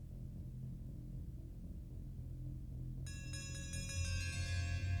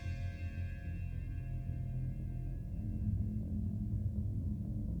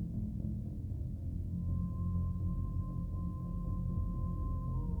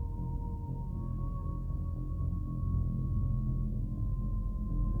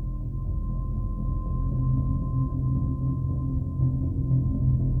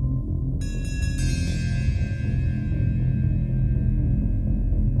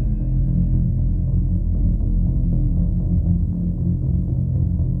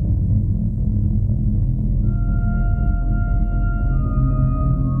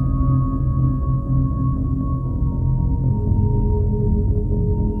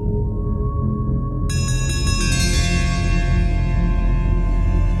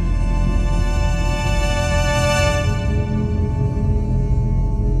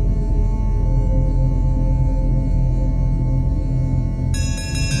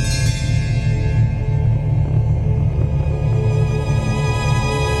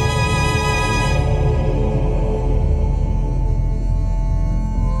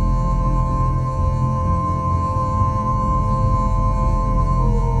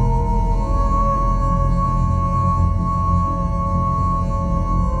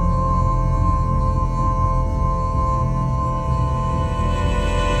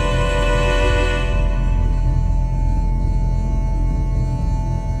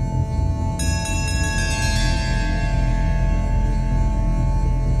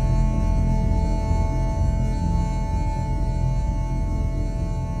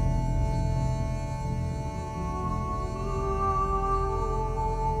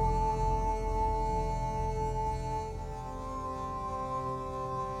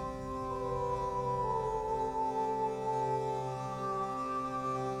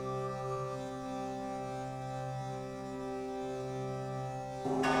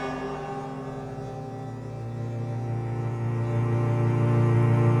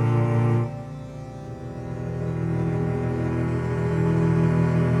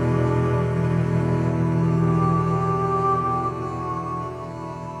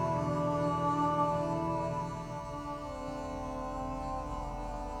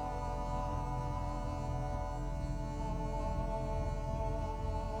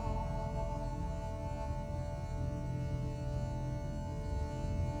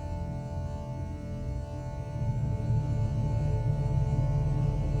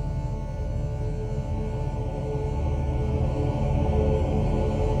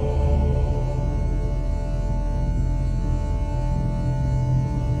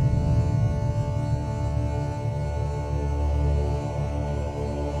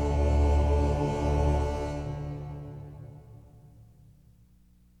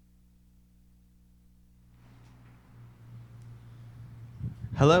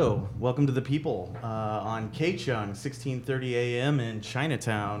Hello, welcome to The People on KCHUNG, 1630 AM in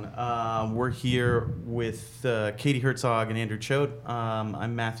Chinatown. We're here with Katie Herzog and Andrew Choate.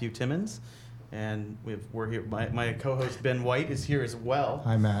 I'm Mathew Timmons, and we're here. My co-host Ben White is here as well.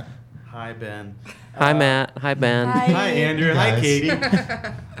 Hi, Matt. Hi, Ben. Hi, Matt. Hi, Ben. Hi, Andrew. Hi, Guys. Katie.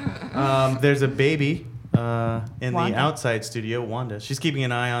 There's a baby in Wanda. the outside studio, Wanda. She's keeping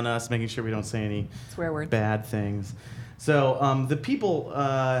an eye on us, making sure we don't say any Swear word. bad things. So The People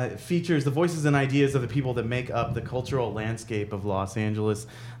features the voices and ideas of the people that make up the cultural landscape of Los Angeles,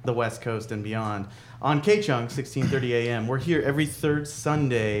 the West Coast, and beyond. On KCHUNG, 1630 AM, we're here every third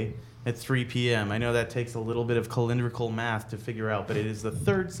Sunday at 3 p.m. I know that takes a little bit of calendrical math to figure out, but it is the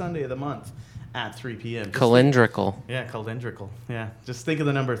third Sunday of the month at 3 p.m. Calendrical. Yeah, calendrical. Yeah, just think of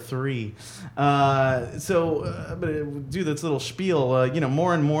the number 3. But do this little spiel.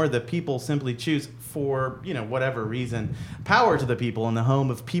 More and more the people simply choose, for whatever reason, power to the people in the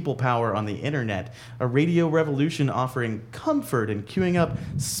home of people power on the internet. A radio revolution offering comfort and queuing up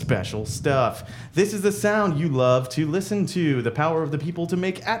special stuff. This is the sound you love to listen to. The power of the people to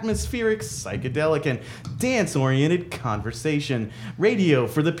make atmospheric, psychedelic, and dance-oriented conversation. Radio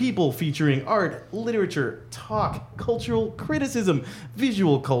for the people, featuring art, literature, talk, cultural criticism,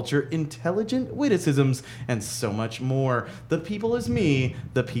 visual culture, intelligent witticisms, and so much more. The people is me,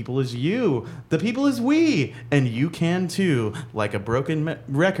 the people is you, the people is we, and you can too, like a broken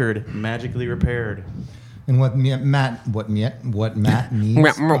record magically repaired. And what Matt means by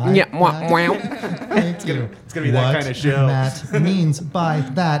thank you. It's gonna be that kind of show. Matt means by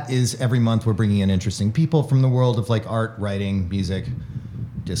that is every month we're bringing in interesting people from the world of like art, writing, music,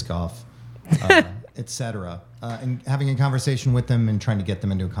 disc golf, etc., and having a conversation with them and trying to get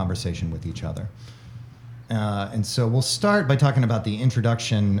them into a conversation with each other. And so we'll start by talking about the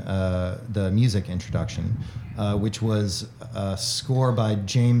introduction, the music introduction, which was a score by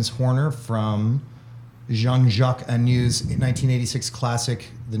James Horner from Jean-Jacques Anou's 1986 classic,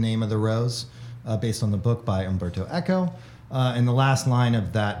 The Name of the Rose, based on the book by Umberto Eco. And the last line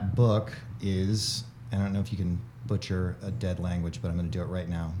of that book is, I don't know if you can butcher a dead language, but I'm going to do it right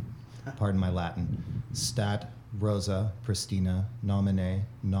now. Pardon my Latin. Stat rosa pristina nomine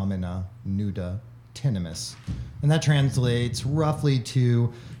nomina nuda tinimus. And that translates roughly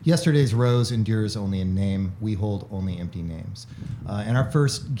to, yesterday's rose endures only in name, we hold only empty names. And our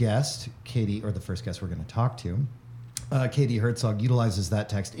first guest, Katie, or the first guest we're going to talk to, Katie Herzog, utilizes that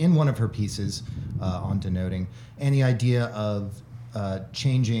text in one of her pieces on denoting. And the idea of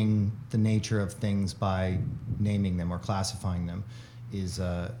changing the nature of things by naming them or classifying them is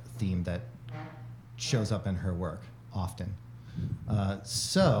a theme that shows up in her work often.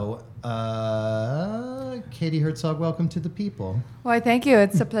 Katie Herzog, welcome to The People. Why, thank you.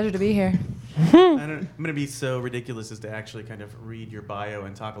 It's a pleasure to be here. I'm going to be so ridiculous as to actually kind of read your bio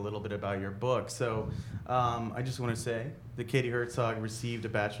and talk a little bit about your book. So I just want to say that Katie Herzog received a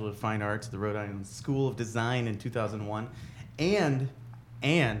Bachelor of Fine Arts at the Rhode Island School of Design in 2001 and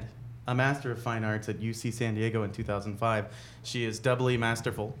a Master of Fine Arts at UC San Diego in 2005. She is doubly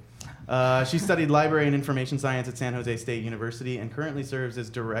masterful. She studied library and information science at San Jose State University and currently serves as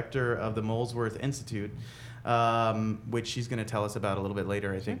director of the Molesworth Institute, which she's going to tell us about a little bit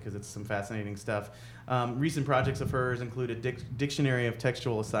later, I think, because it's some fascinating stuff. Recent projects of hers include a dictionary of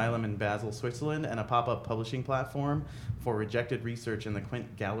textual asylum in Basel, Switzerland, and a pop-up publishing platform for rejected research in the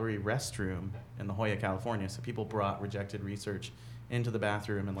Quint Gallery restroom in La Jolla, California. So people brought rejected research into the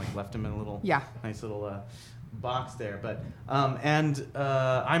bathroom and left them in a little nice little box there. But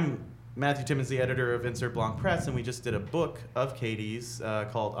I'm Mathew Timmons, the editor of Insert Blanc Press, and we just did a book of Katie's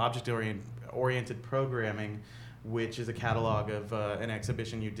called Object-Oriented Programming, which is a catalog of an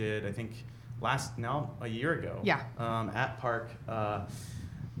exhibition you did, I think, a year ago. Yeah. At Park, a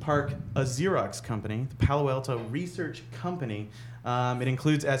Xerox company, the Palo Alto Research Company. It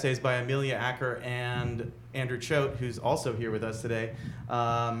includes essays by Amelia Acker and Andrew Choate, who's also here with us today.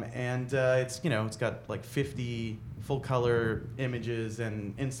 It's got 50 full-color images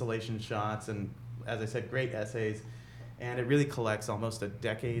and installation shots, and as I said, great essays. And it really collects almost a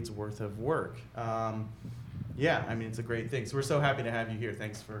decade's worth of work. It's a great thing. So we're so happy to have you here.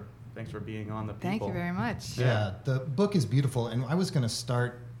 Thanks for being on The People. Thank you very much. Yeah, the book is beautiful, and I was going to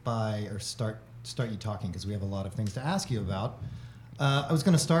start you talking because we have a lot of things to ask you about. I was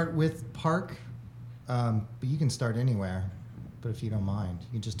going to start with Park, but you can start anywhere. But if you don't mind, you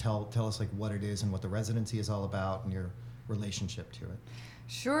can just tell us what it is and what the residency is all about and your relationship to it.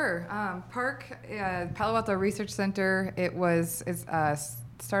 Sure. Park, Palo Alto Research Center. It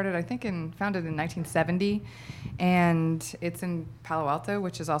started, I think, founded in 1970, and it's in Palo Alto,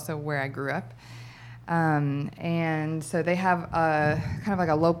 which is also where I grew up. And so they have a kind of like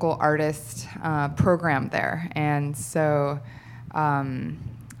a local artist program there. And so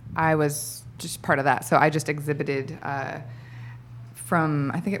I was just part of that. So I just exhibited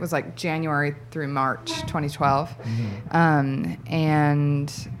from, I think it was like January through March 2012.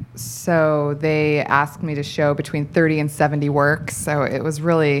 And so they asked me to show between 30 and 70 works. So it was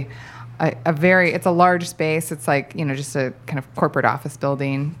really it's a large space. It's like, just a kind of corporate office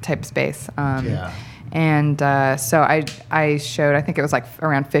building type space. And so I showed, I think it was like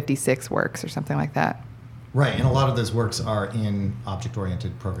around 56 works or something like that. Right, and a lot of those works are in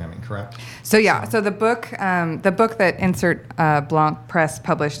object-oriented programming, correct? So the book that Insert Blanc Press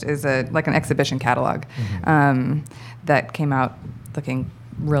published is like an exhibition catalog that came out looking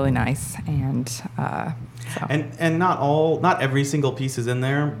really nice, and so. And not every single piece is in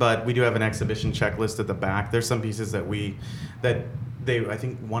there, but we do have an exhibition checklist at the back. There's some pieces I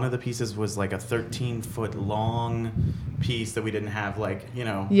think one of the pieces was like a 13-foot long piece that we didn't have,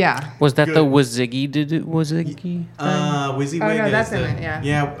 Yeah. Was that the Waziggy? Waziggy? WYSIWYG no, is that's in it, yeah.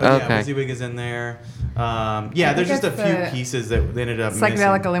 Yeah, Okay. WYSIWYG is in there. There's just a few pieces that they ended up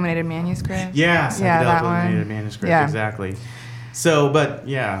Psychedelic missing. Illuminated Manuscript. Yeah, that Psychedelic one. Illuminated Manuscript, Yeah. exactly. So, but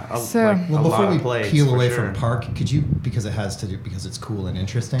yeah, a Well, lot before of we plays, peel for away sure. from Park, could you, because it's cool and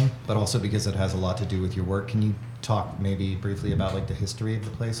interesting, but also because it has a lot to do with your work, can you talk maybe briefly about like the history of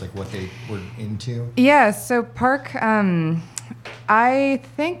the place, like what they were into? Yeah, so Park, I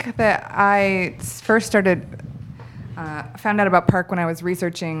think that I first found out about Park when I was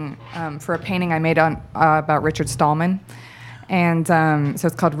researching for a painting I made about Richard Stallman. And so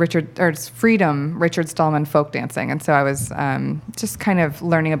it's called it's Freedom, Richard Stallman Folk Dancing. And so I was just kind of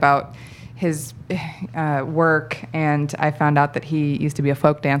learning about his work, and I found out that he used to be a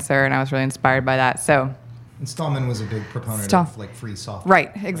folk dancer, and I was really inspired by that. So, And Stallman was a big proponent of like free software.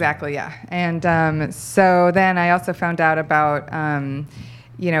 Right, exactly, yeah. And so then I also found out about,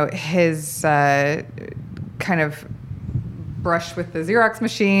 his kind of brush with the Xerox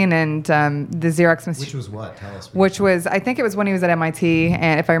machine, and the Xerox machine. Which was what? Tell us. Which was, I think it was when he was at MIT,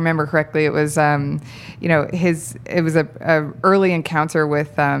 and if I remember correctly, it was, it was a early encounter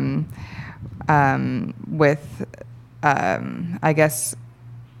with I guess,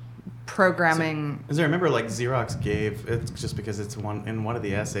 programming. As I remember, Xerox gave, it's just because it's in one of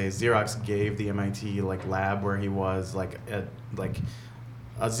the essays, Xerox gave the MIT lab where he was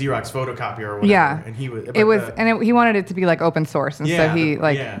a Xerox photocopier or whatever. Yeah, and he was. He wanted it to be open source, and so he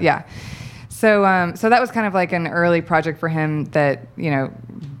So that was kind of like an early project for him that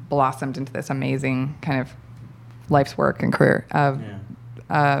blossomed into this amazing kind of life's work and career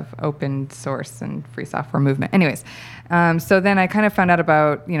of open source and free software movement. Anyways, so then I kind of found out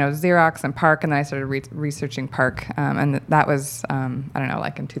about Xerox and Park, and then I started researching Park, and that was I don't know,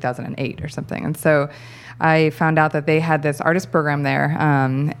 in 2008 or something. And so I found out that they had this artist program there,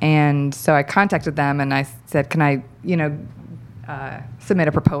 and so I contacted them and I said, can I submit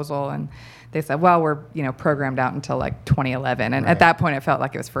a proposal? And they said, well, we're programmed out until 2011, and Right. at that point it felt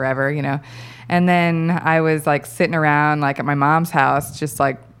like it was forever, And then I was sitting around at my mom's house, just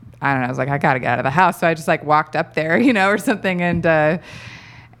I don't know, I was I gotta get out of the house, so I just walked up there, or something, and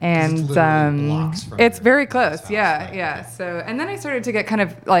it's literally blocks from it's your very close, house, yeah, right? yeah. So, and then I started to get kind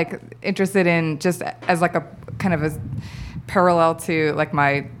of interested in just as a kind of a parallel to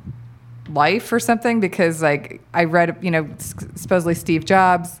my life or something, because I read supposedly Steve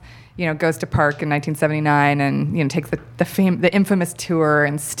Jobs goes to Park in 1979 and takes the infamous tour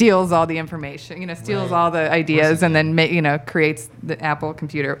and steals all the information, steals Right. all the ideas, and then creates the Apple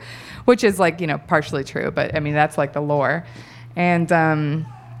computer, which is partially true, but I mean that's the lore, and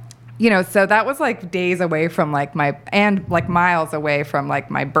so that was days away from miles away from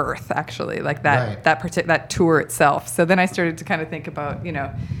my birth, actually, Right. that tour itself. So then I started to kind of think about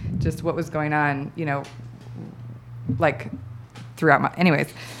just what was going on throughout my anyways.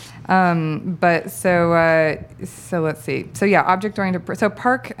 But so let's see. So yeah, object-oriented. So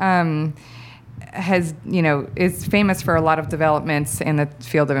Park has, is famous for a lot of developments in the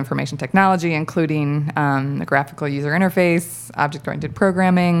field of information technology, including the graphical user interface, object-oriented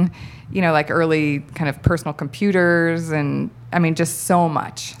programming, early kind of personal computers, and I mean, just so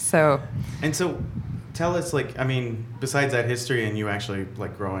much. So tell us, besides that history and you actually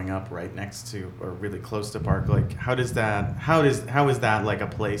growing up right next to or really close to Park, how is that a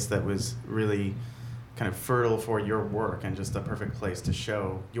place that was really kind of fertile for your work and just a perfect place to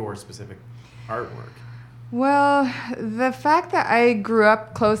show your specific artwork? Well, the fact that I grew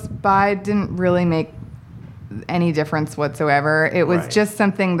up close by didn't really make any difference whatsoever. It was Right. just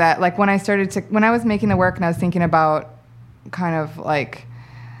something that when I was making the work and I was thinking about kind of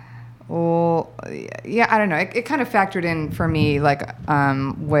Well, yeah, I don't know. It kind of factored in for me, like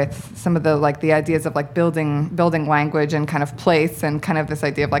with some of the ideas of like building language and kind of place, and kind of this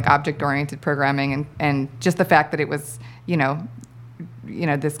idea of like object-oriented programming, and just the fact that it was,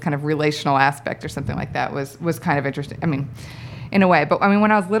 this kind of relational aspect or something like that was kind of interesting. I mean, in a way. But I mean,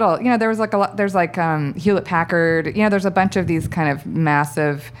 when I was little, there was like a lot. There's like Hewlett Packard. There's a bunch of these kind of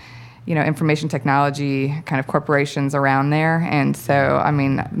massive, information technology kind of corporations around there. And so, I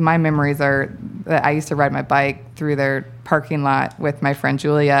mean, my memories are that I used to ride my bike through their parking lot with my friend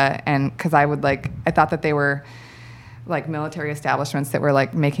Julia, and because I thought that they were like military establishments that were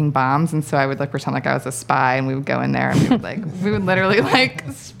like making bombs, and so I would like pretend like I was a spy, and we would go in there and we would literally like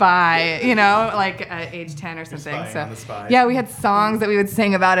spy, like at age 10 or something. So yeah, we had songs that we would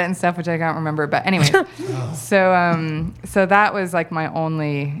sing about it and stuff, which I can't remember, but anyways. So that was like my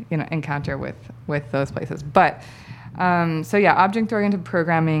only encounter with those places. But so yeah, object-oriented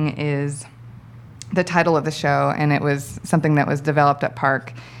programming is the title of the show, and it was something that was developed at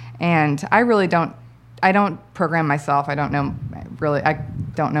Park, and I don't program myself. I don't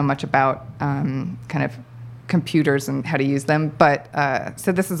know much about kind of computers and how to use them. But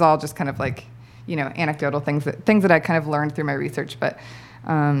so this is all just kind of like, anecdotal things that I kind of learned through my research. But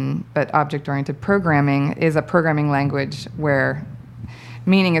object-oriented programming is a programming language where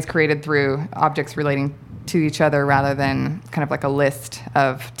meaning is created through objects relating to each other rather than kind of like a list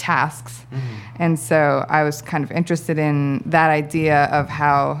of tasks. Mm-hmm. And so I was kind of interested in that idea of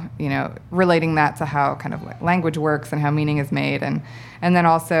how, relating that to how kind of like language works and how meaning is made. And then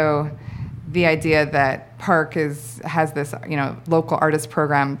also the idea that Park has this, local artist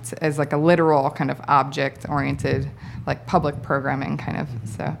program as like a literal kind of object-oriented, like public programming kind of.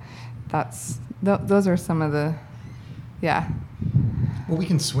 So those are some of the, yeah. Well, we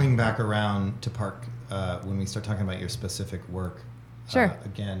can swing back around to Park when we start talking about your specific work. Sure.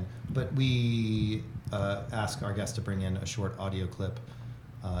 Again, but we ask our guests to bring in a short audio clip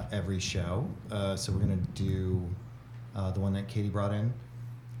every show. So we're going to do the one that Katie brought in.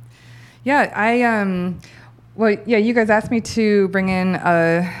 Yeah, you guys asked me to bring in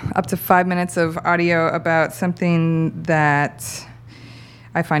up to 5 minutes of audio about something that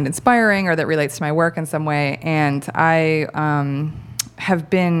I find inspiring or that relates to my work in some way. And I have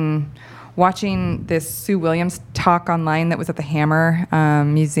been watching this Sue Williams talk online that was at the Hammer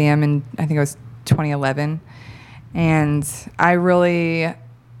Museum in, I think it was 2011. And I really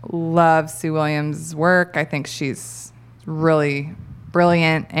love Sue Williams' work. I think she's really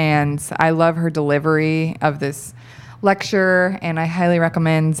brilliant, and I love her delivery of this lecture, and I highly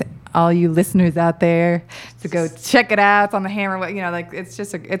recommend all you listeners out there to go check it out. It's on the Hammer,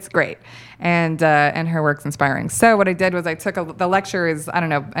 it's great. And her work's inspiring. So what I did was I took the lecture is, I don't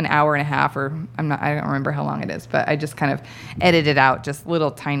know, an hour and a half, or I don't remember how long it is, but I just kind of edited out just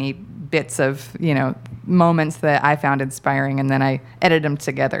little tiny bits of, moments that I found inspiring, and then I edited them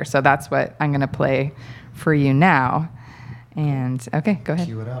together. So that's what I'm going to play for you now. And okay, go ahead.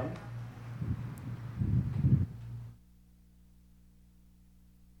 Cue it up.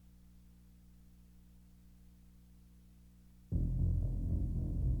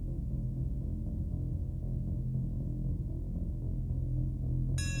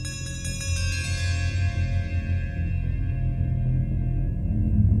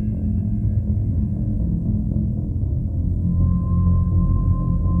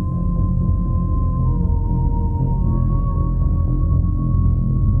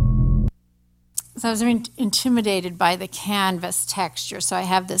 So I was intimidated by the canvas texture. So I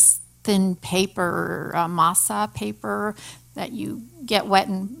have this thin paper, masa paper, that you get wet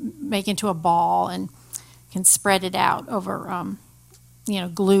and make into a ball and can spread it out over,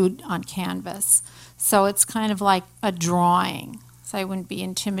 glued on canvas. So it's kind of like a drawing. So I wouldn't be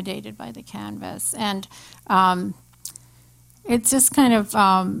intimidated by the canvas. And it's just kind of,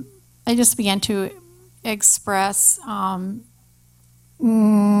 I just began to express,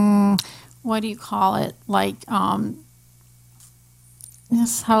 what do you call it? Like,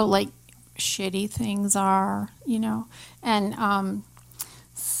 this how like shitty things are, and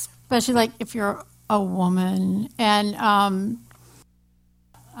especially like if you're a woman. And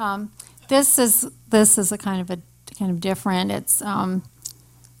this is a kind of different. It's well,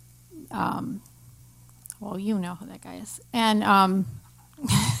 you know who that guy is, and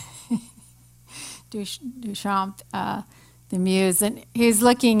Duchamp, the muse, and he's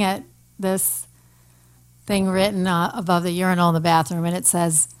looking at this thing written above the urinal in the bathroom, and it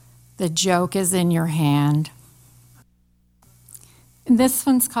says, "The joke is in your hand." And this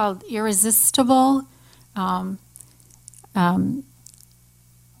one's called Irresistible.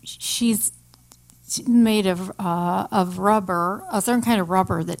 She's made of rubber, a certain kind of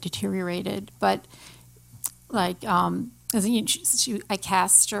rubber that deteriorated. But like, I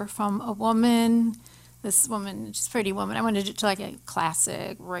cast her from a woman. This woman, she's a pretty woman. I wanted it to like a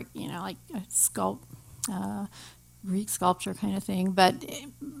classic, like a Greek sculpture kind of thing. But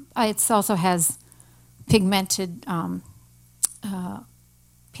it also has pigmented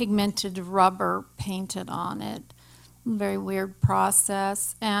rubber painted on it. Very weird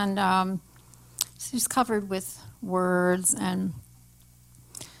process. And she's covered with words. And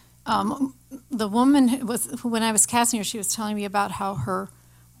the woman when I was casting her, she was telling me about how her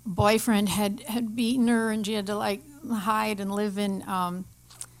boyfriend had beaten her, and she had to like hide and live in a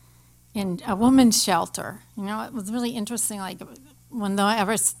women's shelter. You know, it was really interesting. Like when I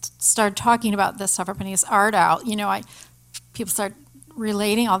ever started talking about this stuff or putting this art out, you know, people start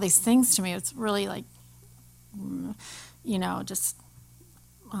relating all these things to me. It's really like, you know, just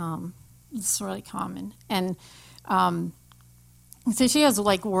it's really common. And so she has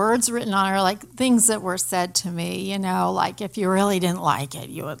like words written on her, like things that were said to me, you know, like if you really didn't like it,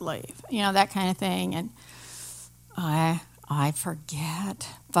 you would leave, you know, that kind of thing. And I forget,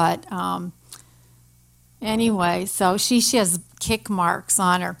 but anyway, so she has kick marks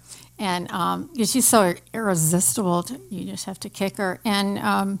on her, and she's so irresistible. You just have to kick her.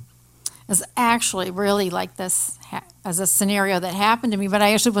 And it's actually really like this as a scenario that happened to me, but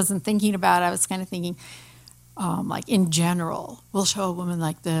I actually wasn't thinking about it. I was kind of thinking, like in general, we'll show a woman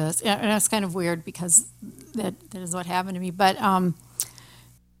like this. And that's kind of weird because that is what happened to me. But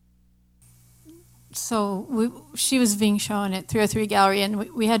she was being shown at 303 Gallery,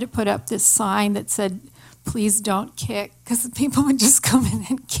 and we had to put up this sign that said, "Please don't kick," because people would just come in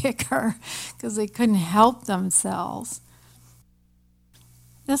and kick her because they couldn't help themselves.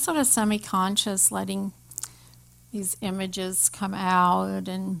 This sort of semi-conscious, letting these images come out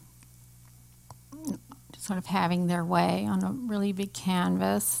and sort of having their way on a really big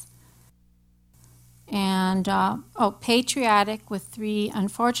canvas. And, patriotic with 3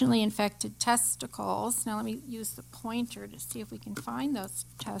 unfortunately infected testicles. Now let me use the pointer to see if we can find those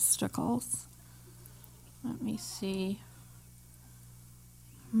testicles. Let me see.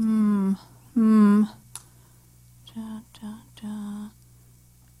 Da, da, da.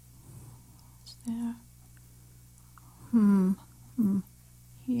 Is there?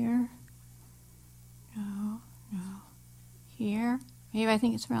 Here. No. Here. Maybe I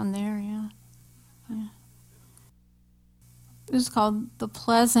think it's around there, yeah. This is called The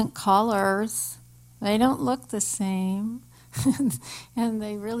Pleasant Colors. They don't look the same. And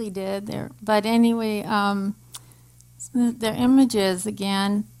they really did. But anyway, their images,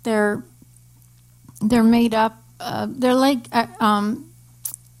 again, they're made up, they're like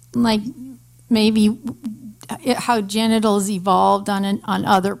maybe how genitals evolved on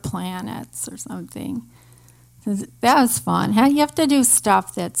other planets or something. That was fun. You have to do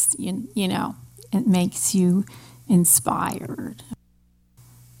stuff that's, you know, it makes you inspired.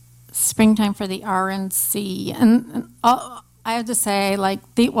 Springtime for the RNC. And I have to say, like,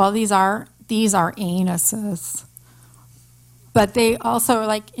 these are anuses. But they also are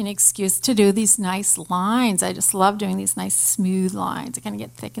like an excuse to do these nice lines. I just love doing these nice smooth lines. They kind of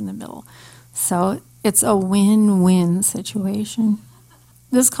get thick in the middle. So it's a win-win situation.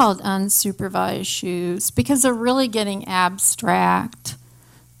 This is called unsupervised shoes because they're really getting abstract,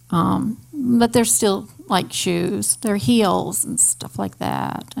 but they're still like shoes. They're heels and stuff like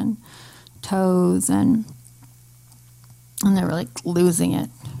that, and toes, and they're really losing it.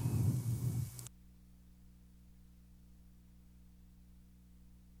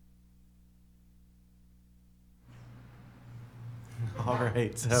 All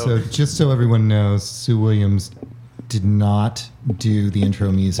right. So just so everyone knows, Sue Williams did not do the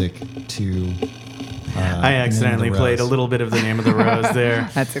intro music to I accidentally played a little bit of The Name of the Rose there.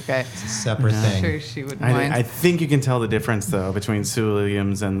 That's okay. It's a separate thing. I'm sure she wouldn't mind. I think you can tell the difference, though, between Sue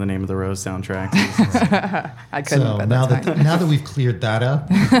Williams and The Name of the Rose soundtrack. I couldn't, so but now that's fine. now that we've cleared that up,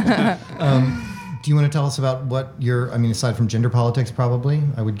 do you want to tell us about what aside from gender politics, probably,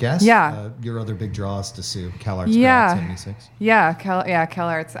 I would guess? Yeah. Your other big draws to Sue, CalArts Yeah. grad, 76. Yeah,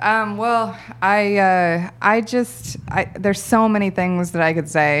 CalArts. Well, there's so many things that I could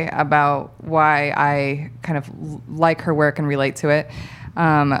say about why I kind of like her work and relate to it.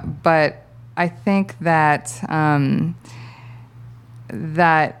 But I think that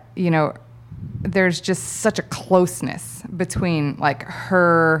there's just such a closeness between like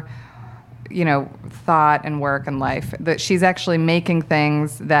her, thought and work and life, that she's actually making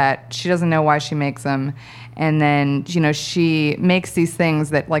things that she doesn't know why she makes them. And then, she makes these things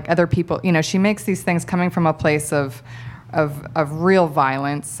that like other people, she makes these things coming from a place of of real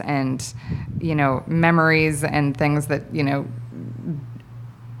violence and, memories and things that,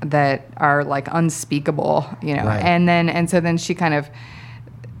 that are like unspeakable, Right. and so then she kind of,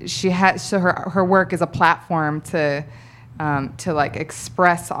 her work is a platform to like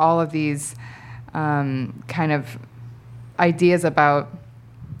express all of these kind of ideas about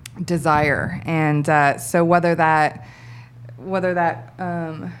desire. And so whether that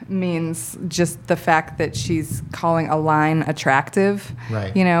means just the fact that she's calling a line attractive,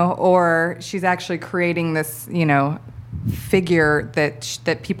 Right. Or she's actually creating this, figure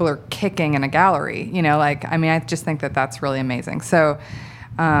that people are kicking in a gallery, I just think that that's really amazing. So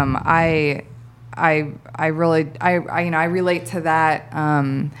I relate to that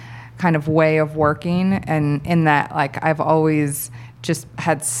kind of way of working, and in that, like, I've always just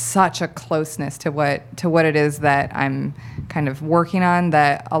had such a closeness to what it is that I'm kind of working on,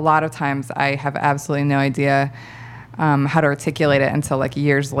 that a lot of times I have absolutely no idea how to articulate it until like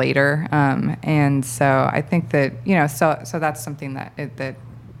years later. And so I think that, so that's something that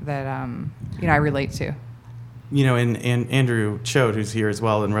I relate to. And Andrew Choate, who's here as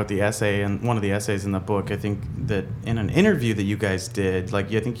well and wrote the essay, and one of the essays in the book, I think that in an interview that you guys did,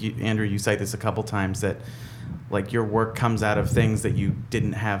 like, Andrew, you cite this a couple times, that like your work comes out of things that you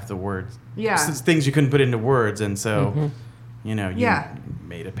didn't have the words. Yeah. Things you couldn't put into words. And so, you Yeah.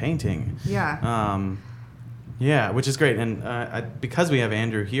 made a painting. Yeah. Yeah, which is great. And because we have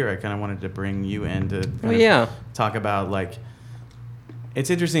Andrew here, I kind of wanted to bring you in to kind of talk about, like, it's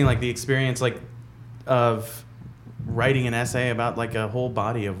interesting, like, the experience, like, of writing an essay about, like, a whole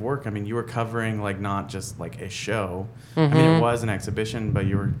body of work. I mean, you were covering, like, not just, like, a show. I mean, it was an exhibition, but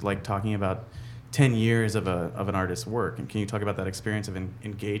you were, like, talking about 10 years of an artist's work. And can you talk about that experience of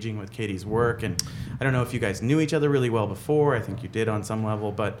engaging with Katie's work? And I don't know if you guys knew each other really well before. I think you did on some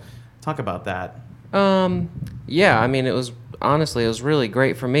level, but talk about that. Yeah, I mean, it was really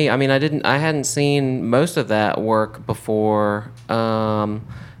great for me. I mean, I hadn't seen most of that work before. I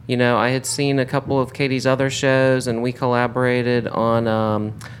had seen a couple of Katie's other shows, and we collaborated on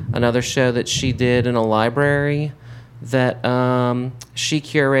another show that she did in a library that she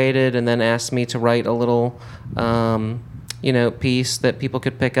curated, and then asked me to write a little, piece that people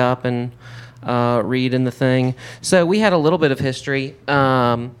could pick up and read in the thing. So we had a little bit of history.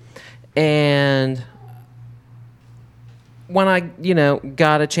 And when I,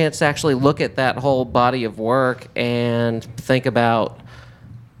 got a chance to actually look at that whole body of work and think about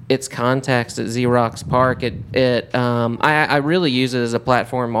its context at Xerox PARC, I really use it as a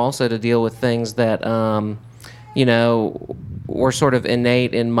platform also to deal with things that, were sort of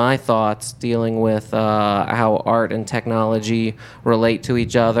innate in my thoughts, dealing with how art and technology relate to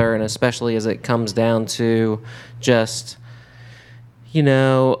each other, and especially as it comes down to just,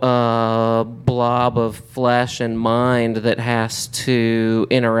 a blob of flesh and mind that has to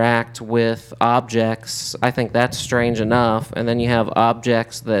interact with objects. I think that's strange enough. And then you have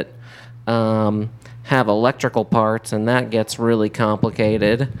objects that have electrical parts, and that gets really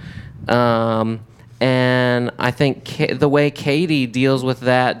complicated. And I think the way Katie deals with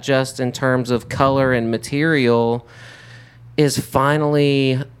that, just in terms of color and material, is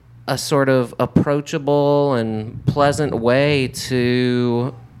finally a sort of approachable and pleasant way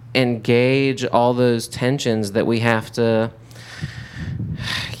to engage all those tensions that we have to,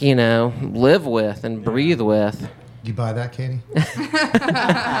 live with and breathe with. You buy that, Katie?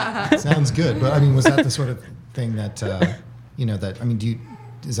 Sounds good. But I mean, was that the sort of thing that,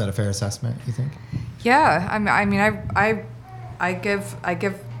 is that a fair assessment, you think? Yeah. I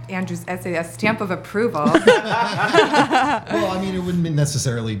give Andrew's essay a stamp of approval. Well, I mean, it wouldn't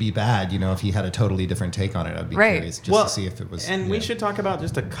necessarily be bad, if he had a totally different take on it. I'd be curious just to see if it was. And we should talk about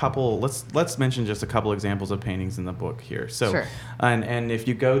just a couple. Let's mention just a couple examples of paintings in the book here. So, sure. And if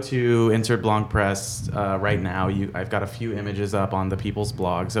you go to insert Blanc Press right now, I've got a few images up on the People's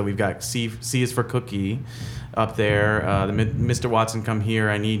blog. So we've got C is for Cookie up there. The Mr. Watson, Come Here,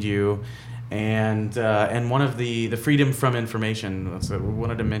 I Need You. And one of the freedom from information. So we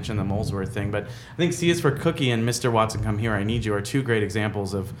wanted to mention the Molesworth thing, but I think C is for Cookie and Mr. Watson, Come Here, I Need You are two great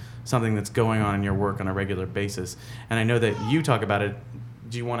examples of something that's going on in your work on a regular basis. And I know that you talk about it.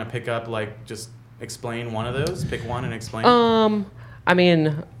 Do you want to pick up, like, just explain one of those? Pick one and explain. I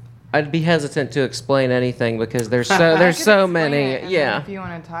mean, I'd be hesitant to explain anything because there's so many. Yeah. If you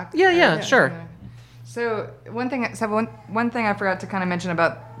want to talk. Yeah, sure. So one thing I forgot to kind of mention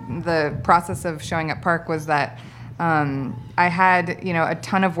about the process of showing at Park was that I had, a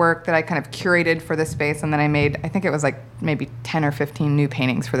ton of work that I kind of curated for this space, and then I made, I think it was like maybe 10 or 15 new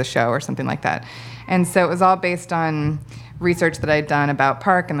paintings for the show or something like that. And so it was all based on research that I'd done about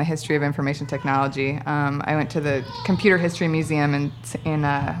Park and the history of information technology. I went to the Computer History Museum in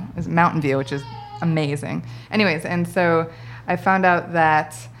Mountain View, which is amazing. Anyways, and so I found out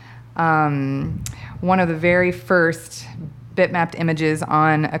that one of the very first bitmapped images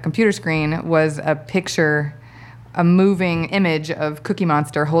on a computer screen was a moving image of Cookie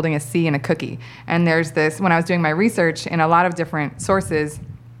Monster holding a C and a cookie. And there's this, when I was doing my research in a lot of different sources,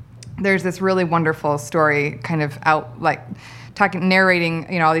 there's this really wonderful story kind of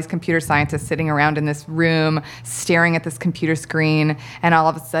narrating, all these computer scientists sitting around in this room, staring at this computer screen, and all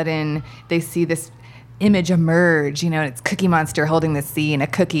of a sudden they see this image emerge, and it's Cookie Monster holding the C and a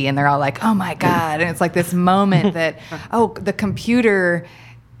cookie, and they're all like, oh my God. And it's like this moment that, the computer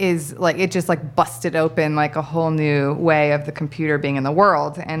is like, it just like busted open like a whole new way of the computer being in the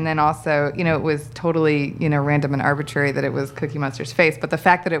world. And then also, it was totally, random and arbitrary that it was Cookie Monster's face. But the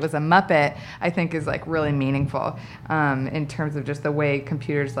fact that it was a Muppet, I think is like really meaningful in terms of just the way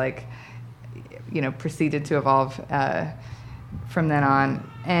computers proceeded to evolve from then on.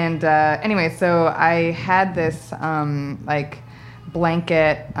 And anyway, so I had this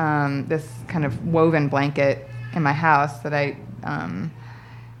blanket, this kind of woven blanket in my house that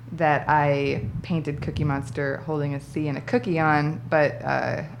I painted Cookie Monster holding a C and a cookie on, but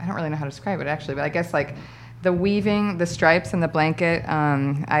I don't really know how to describe it actually, but I guess like the weaving, the stripes in the blanket,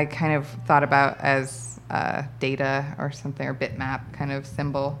 I kind of thought about as data or something, or bitmap kind of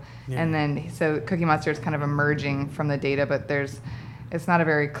symbol. Yeah. And then, so Cookie Monster is kind of emerging from the data, but it's not a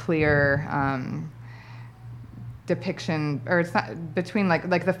very clear depiction, or it's not between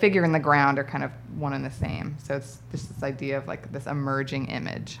like the figure and the ground are kind of one and the same. So it's just this idea of like this emerging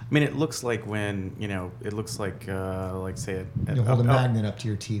image. I mean, it looks like when it looks like say you hold a magnet up to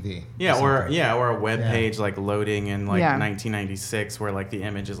your TV. Yeah, or a web page like loading in 1996, where like the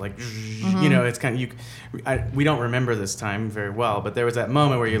image is like, it's kind of we don't remember this time very well, but there was that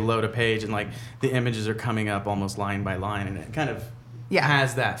moment where you load a page and like the images are coming up almost line by line, and it kind of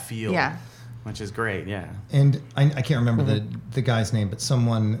has that feel. Yeah. Which is great, yeah. And I can't remember the guy's name, but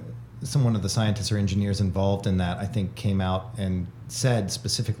someone of the scientists or engineers involved in that, I think, came out and said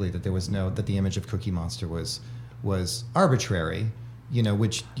specifically that that the image of Cookie Monster was arbitrary,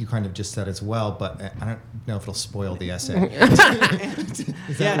 which you kind of just said as well, but I don't know if it'll spoil the essay.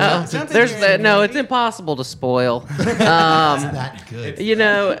 It's impossible to spoil. It's that good.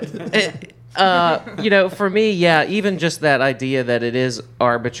 For me, even just that idea that it is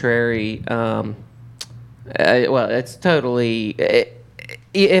arbitrary, it's totally,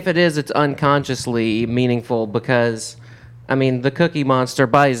 if it is, it's unconsciously meaningful because, the Cookie Monster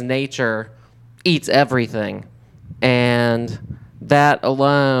by his nature eats everything. And that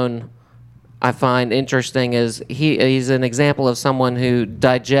alone I find interesting is he's an example of someone who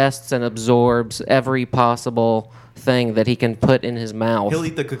digests and absorbs every possible thing that he can put in his mouth. He'll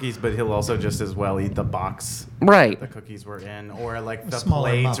eat the cookies, but he'll also just as well eat the box the cookies were in, or like the smaller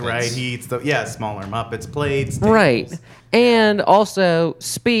plates, Muppets. right? He eats the smaller Muppets plates, tables. Right, and also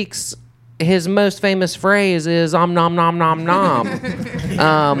speaks. His most famous phrase is "om nom nom nom nom."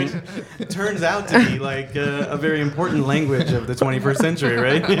 It turns out to be like a very important language of the 21st century,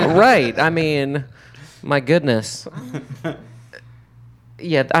 right? Right. My goodness.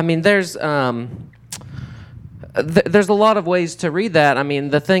 Yeah. There's a lot of ways to read that.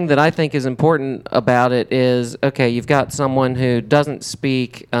 The thing that I think is important about it is, okay, you've got someone who doesn't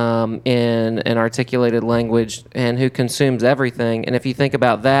speak in an articulated language and who consumes everything. And if you think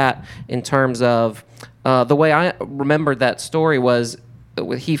about that in terms of the way I remembered that story was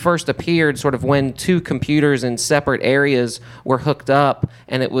he first appeared sort of when two computers in separate areas were hooked up,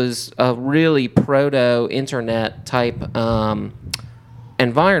 and it was a really proto-internet type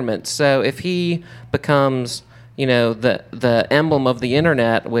environment. So if he becomes the emblem of the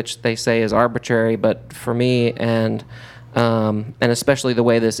internet, which they say is arbitrary, but for me and especially the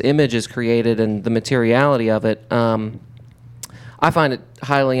way this image is created and the materiality of it, I find it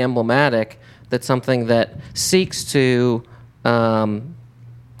highly emblematic that something that seeks to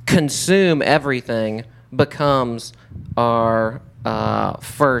consume everything becomes our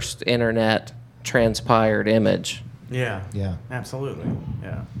first internet transpired image. Yeah. Yeah. Absolutely.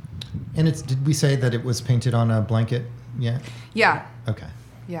 Yeah. And did we say that it was painted on a blanket? Yeah. Yeah. Okay.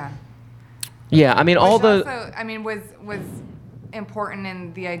 Yeah. Yeah. Also, was important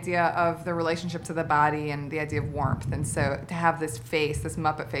in the idea of the relationship to the body and the idea of warmth. And so to have this face, this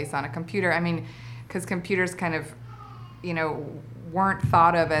Muppet face on a computer, because computers kind of, weren't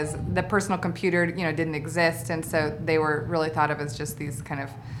thought of as the personal computer, didn't exist, and so they were really thought of as just these kind of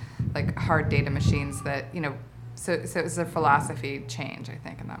like hard data machines that, so it was a philosophy change, I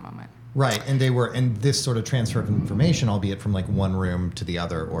think, in that moment. Right, and this sort of transfer of information, albeit from like one room to the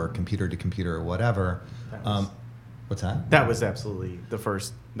other or computer to computer or whatever. What's that? That was absolutely the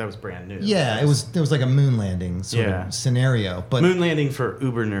first. That was brand new. Yeah, it was like a moon landing sort of scenario. But moon landing for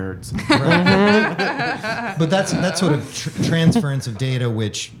uber nerds. Right. But that's sort of transference of data,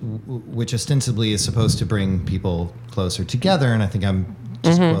 which ostensibly is supposed to bring people closer together. And I think I'm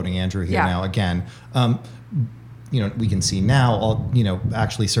just quoting Andrew here now again. We can see now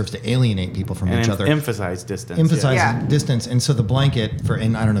actually serves to alienate people from each other. Emphasize distance. Distance. And so the blanket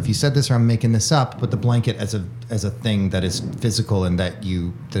and I don't know if you said this or I'm making this up, but the blanket as a thing that is physical and that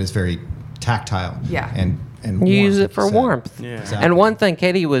is very tactile. Yeah. And you use it for warmth. Yeah. Exactly. And one thing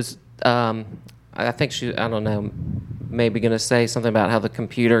Katie was, I think I don't know, maybe going to say something about how the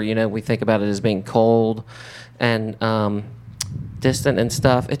computer, we think about it as being cold and distant and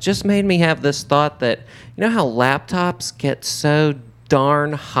stuff. It just made me have this thought that, how laptops get so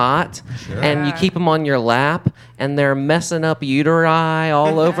darn hot, and you keep them on your lap, and they're messing up uteri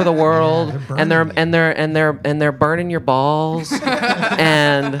all over the world, and they're burning your balls,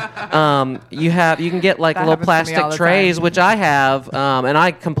 and you can get like That little happens to me all plastic the trays, time. which I have, and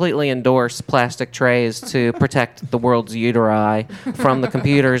I completely endorse plastic trays to protect the world's uteri from the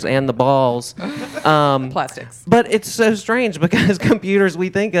computers and the balls. Plastics. But it's so strange because computers we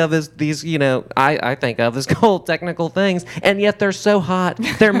think of as these, I think of as cold technical things, and yet they're so hot,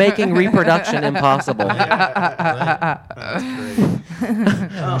 they're making reproduction impossible. That's great.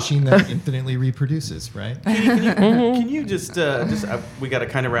 a machine that infinitely reproduces, right? Can you just we got to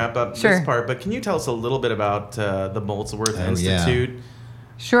kind of wrap up Sure. this part, but can you tell us a little bit about the Molesworth Institute? Yeah.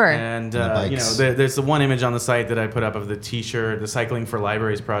 Sure. And the bikes. there's the one image on the site that I put up of the T-shirt, the Cycling for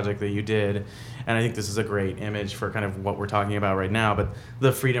Libraries project that you did, and I think this is a great image for kind of what we're talking about right now. But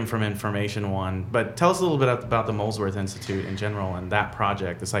the Freedom from Information one. But tell us a little bit about the Molesworth Institute in general and that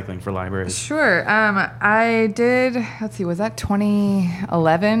project, the Cycling for Libraries. Sure. I did, let's see, was that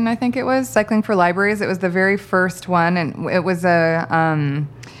 2011, I think it was, Cycling for Libraries. It was the very first one, and it was a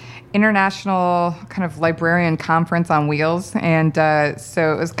international kind of librarian conference on wheels. And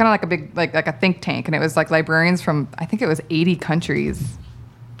so it was kind of like a big, like a think tank, and it was like librarians from, I think it was 80 countries.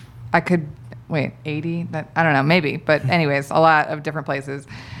 80? I don't know, maybe. But anyways, a lot of different places.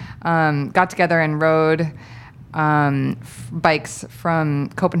 Got together and rode bikes from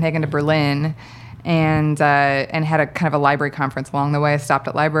Copenhagen to Berlin, and had a kind of a library conference along the way. Stopped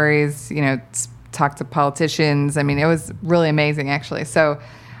at libraries, talked to politicians. I mean, it was really amazing, actually. So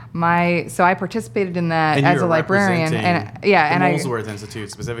I participated in that And as you a were librarian, representing and the I Molesworth Institute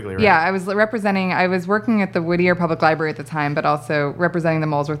specifically, right? yeah, I was working at the Whittier Public Library at the time, but also representing the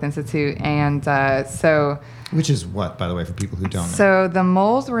Molesworth Institute, and Which is what, by the way, for people who don't know? so the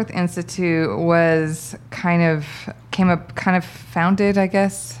Molesworth Institute was founded, I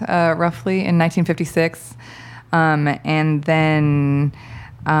guess, roughly in 1956, and then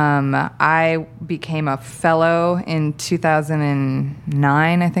I became a fellow in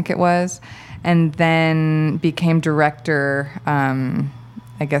 2009, I think it was, and then became director, I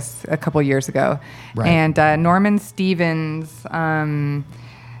guess, a couple years ago. Right. And Norman Stevens, it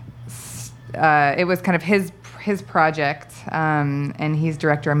was kind of his project, and he's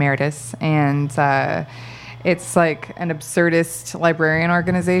director emeritus, and it's like an absurdist librarian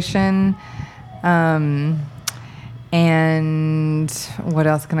organization. And what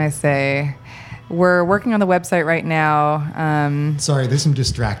else can I say? We're working on the website right now. Sorry, there's some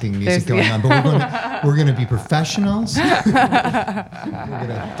distracting music going on, but we're going to be professionals. We're going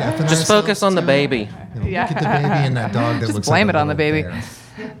to deafen Just focus ourselves on the to it. baby. Look at the baby and that dog that Just looks blame like it a on the little baby.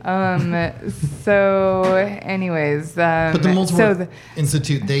 bear. So, anyways, But the Molesworth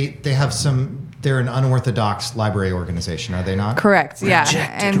Institute, they have they're an unorthodox library organization, are they not? correct, yeah.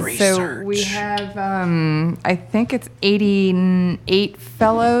 Rejected And so we research. have, I think it's 88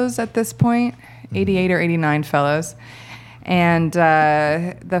 fellows at this point, 88 or 89 fellows. And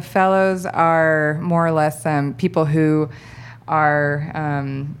the fellows are more or less people who are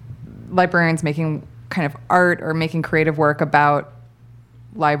librarians making kind of art or making creative work about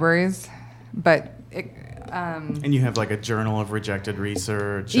libraries, but And you have like a journal of rejected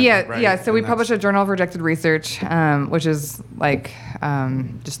research. yeah. So we And publish a journal of rejected research, which is like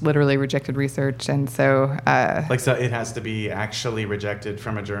just literally rejected research, and so so it has to be actually rejected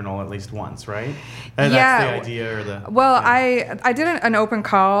from a journal at least once, right? Yeah. That's the idea, or the. well, yeah. I did an open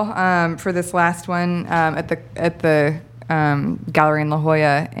call for this last one at the gallery in La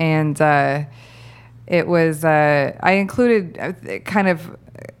Jolla, and it was I included kind of.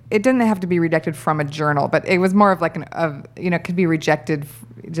 It didn't have to be rejected from a journal, but it was more of like could be rejected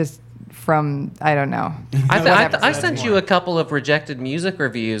just from, I don't know. I sent you a couple of rejected music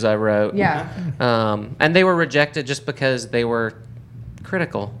reviews I wrote. Yeah. And they were rejected just because they were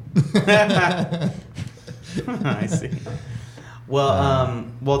critical. I see.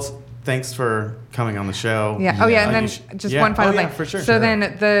 Well, thanks for coming on the show. Yeah. Oh, yeah. And then just one final thing. For sure. So then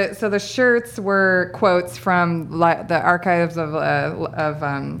the shirts were quotes from the archives of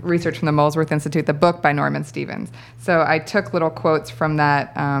research from the Molesworth Institute, the book by Norman Stevens. So I took little quotes from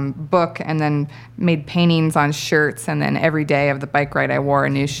that book and then made paintings on shirts. And then every day of the bike ride, I wore a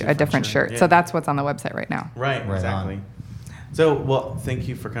different shirt. Yeah. So that's what's on the website right now. Right. Exactly. So, thank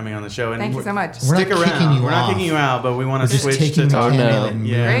you for coming on the show. And thank you so much. Stick around. We're not kicking you out, but we want to switch to talk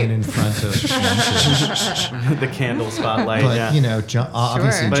in front of the candle spotlight. But But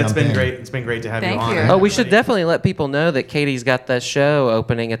obviously, it's been great. It's been great to have Thank you on. you. Oh, we should definitely let people know that Katie's got that show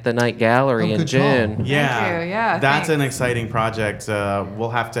opening at the Night Gallery in June. Call. Yeah, Thank you. Yeah, that's thanks. an exciting project. We'll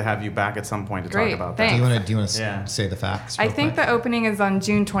have to have you back at some point to talk about that. Thanks. Do you want to say the facts? I think the opening is on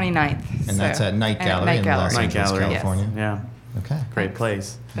June 29th. And that's at Night Gallery in Los Night Angeles, Gallery, California. Yeah. Okay. Great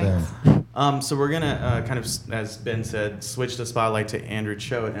place. Thanks. So we're going to kind of, as Ben said, switch the spotlight to Andrew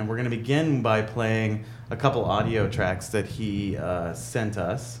Choate, and we're going to begin by playing a couple audio tracks that he sent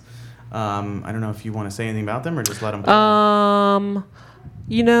us. I don't know if you want to say anything about them or just let them play.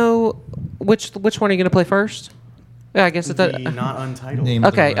 Which one are you going to play first? Yeah, I guess it's the Not Untitled. Name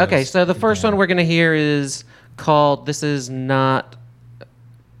of the Okay. rose. So the first one we're going to hear is called "This Is Not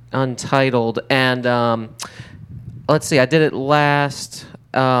Untitled," and let's see. I did it last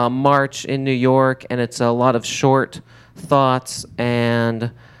March in New York, and it's a lot of short thoughts.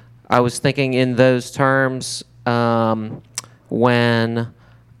 And I was thinking in those terms when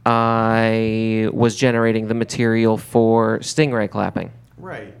I was generating the material for Stingray Clapping.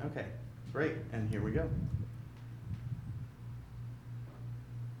 Right. Okay. Great. And here we go.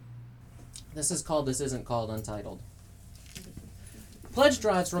 This isn't called Untitled. Pledge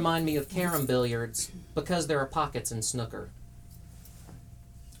drives remind me of carom billiards because there are pockets in snooker.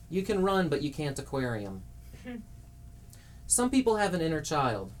 You can run, but you can't aquarium. Some people have an inner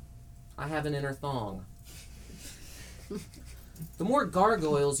child. I have an inner thong. The more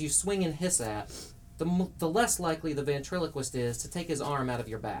gargoyles you swing and hiss at, the less likely the ventriloquist is to take his arm out of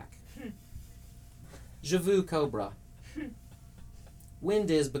your back. Je vous cobra.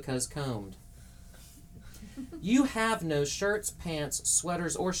 Wind is because combed. You have no shirts, pants,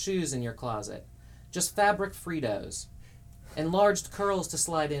 sweaters, or shoes in your closet. Just fabric Fritos. Enlarged curls to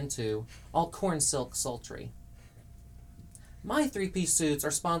slide into, all corn silk sultry. My three-piece suits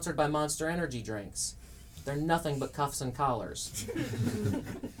are sponsored by Monster Energy drinks. They're nothing but cuffs and collars.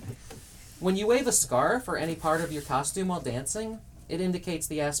 When you wave a scarf or any part of your costume while dancing, it indicates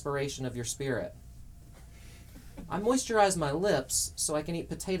the aspiration of your spirit. I moisturize my lips so I can eat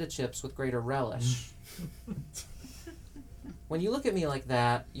potato chips with greater relish. When you look at me like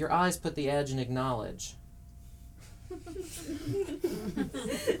that, your eyes put the edge and acknowledge.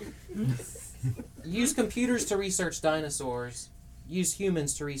 Use computers to research dinosaurs. Use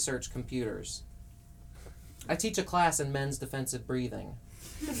humans to research computers. I teach a class in men's defensive breathing.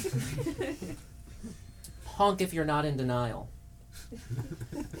 Honk if you're not in denial.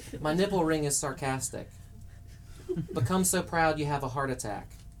 My nipple ring is sarcastic. Become so proud you have a heart attack.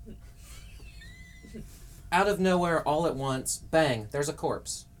 Out of nowhere, all at once, bang, there's a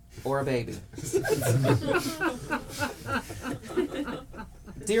corpse. Or a baby.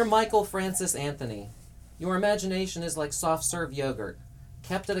 Dear Michael Francis Anthony, your imagination is like soft-serve yogurt,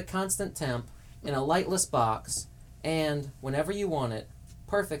 kept at a constant temp, in a lightless box, and, whenever you want it,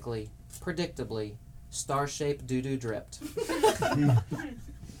 perfectly, predictably, star-shaped doo-doo dripped.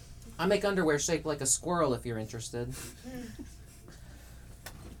 I make underwear shaped like a squirrel if you're interested.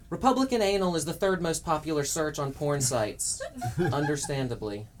 Republican anal is the third most popular search on porn sites.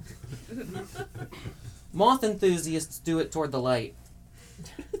 Understandably. Moth enthusiasts do it toward the light.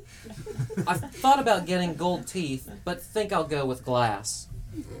 I've thought about getting gold teeth, but think I'll go with glass.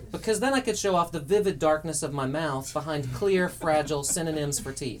 Because then I could show off the vivid darkness of my mouth behind clear, fragile synonyms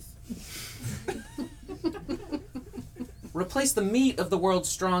for teeth. Replace the meat of the world's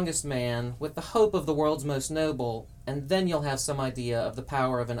strongest man with the hope of the world's most noble, and then you'll have some idea of the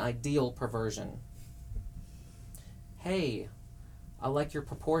power of an ideal perversion. Hey, I like your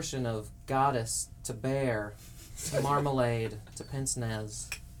proportion of goddess to bear to marmalade to pince nez.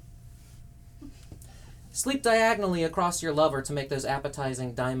 Sleep diagonally across your lover to make those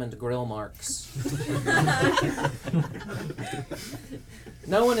appetizing diamond grill marks.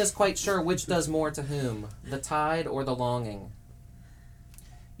 No one is quite sure which does more to whom, the tide or the longing.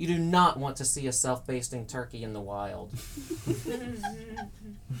 You do not want to see a self-basting turkey in the wild.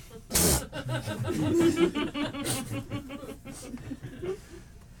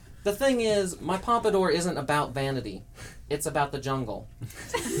 The thing is, my pompadour isn't about vanity. It's about the jungle.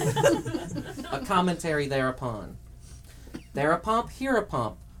 A commentary thereupon. There a pump, here a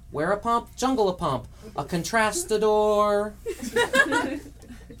pump. Where a pump, jungle a pump. A contrastador.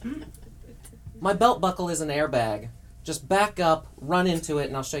 My belt buckle is an airbag. Just back up, run into it,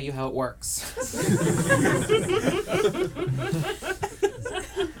 and I'll show you how it works.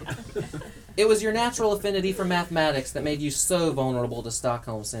 It was your natural affinity for mathematics that made you so vulnerable to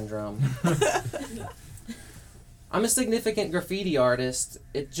Stockholm Syndrome. I'm a significant graffiti artist.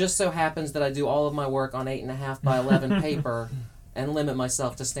 It just so happens that I do all of my work on 8.5 by 11 paper and limit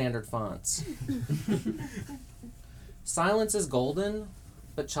myself to standard fonts. Silence is golden,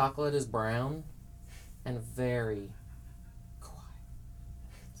 but chocolate is brown and very quiet.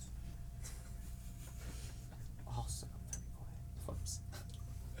 Also very quiet. Whoops.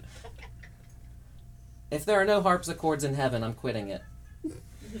 If there are no harpsichords in heaven, I'm quitting it.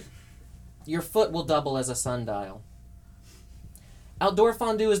 Your foot will double as a sundial. Outdoor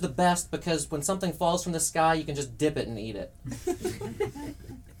fondue is the best because when something falls from the sky, you can just dip it and eat it.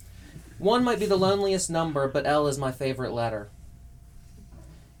 1 might be the loneliest number, but L is my favorite letter.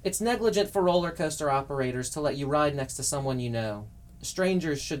 It's negligent for roller coaster operators to let you ride next to someone you know.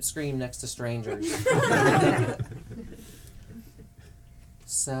 Strangers should scream next to strangers.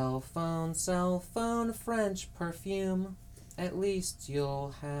 Cell phone, French perfume. At least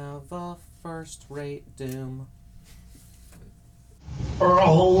you'll have a first-rate doom.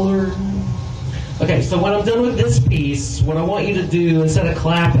 Roller. Okay, so when I'm done with this piece, what I want you to do, instead of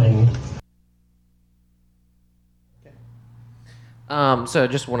clapping... So I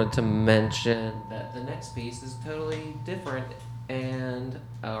just wanted to mention that the next piece is totally different, and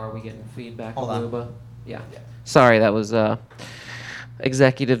are we getting feedback? Hold on. Luba? Yeah. Sorry, that was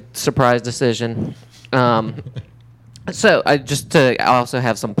executive surprise decision. So I also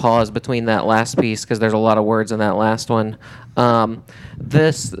have some pause between that last piece because there's a lot of words in that last one.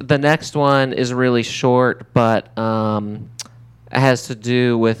 The next one is really short, but it has to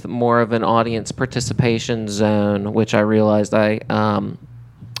do with more of an audience participation zone, which I realized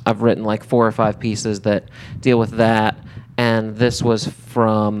I've written like 4 or 5 pieces that deal with that, and this was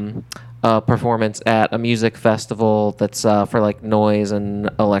from a performance at a music festival that's for like noise and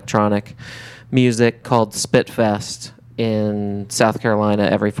electronic music called Spitfest in South Carolina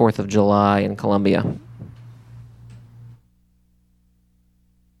every 4th of July in Columbia.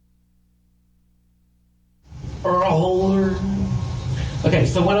 Roller. Okay,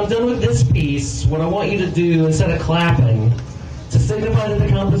 so when I'm done with this piece, what I want you to do, instead of clapping, to signify that the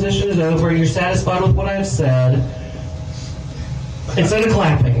composition is over and you're satisfied with what I've said, instead of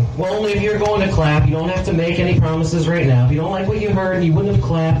clapping, well, only if you're going to clap, you don't have to make any promises right now. If you don't like what you heard and you wouldn't have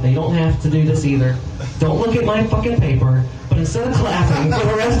clapped, then you don't have to do this either. Don't look at my fucking paper, but instead of clapping, for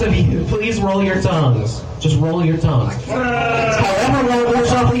the rest of you, please roll your tongues. Just roll your tongues. However loud or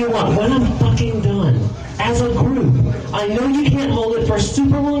softly you want. When I'm fucking done, as a group, I know you can't hold it for a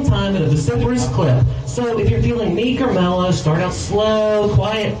super long time at a vociferous clip. So if you're feeling meek or mellow, start out slow,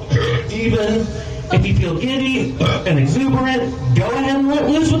 quiet, even. If you feel giddy and exuberant, go ahead and let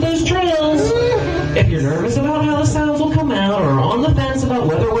loose with those trills. If you're nervous about how the sounds will come out or on the fence about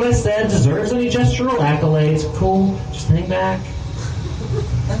whether what I said deserves any gestural accolades, cool, just hang back.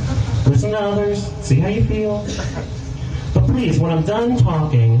 Listen to others, see how you feel. But please, when I'm done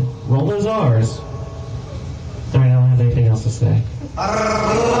talking, roll those R's. All right, I don't have anything else to say.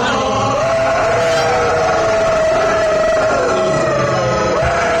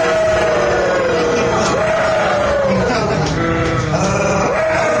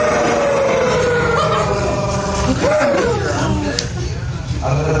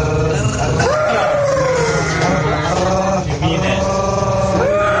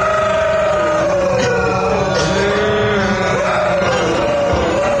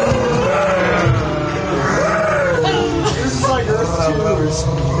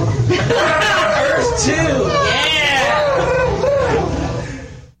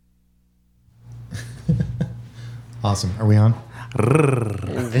 Awesome. Are we on?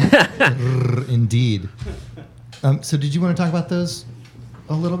 Indeed. So did you want to talk about those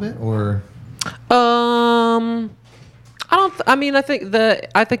a little bit, or? I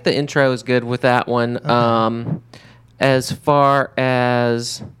think the intro is good with that one. Okay. As far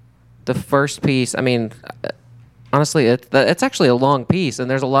as the first piece, I mean, honestly, it's actually a long piece, and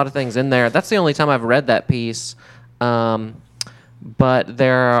there's a lot of things in there. That's the only time I've read that piece. But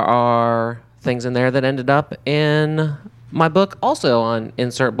there are things in there that ended up in my book, also on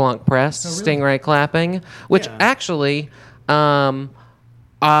Insert Blanc Press, Stingray Clapping, which actually I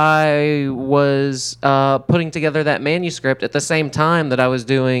was putting together that manuscript at the same time that I was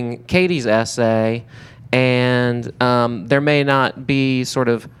doing Katie's essay, and there may not be sort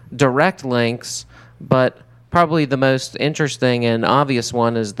of direct links, but probably the most interesting and obvious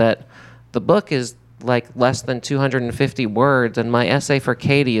one is that the book is like less than 250 words, and my essay for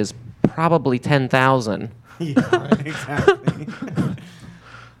Katie is probably 10,000. Yeah, right, exactly.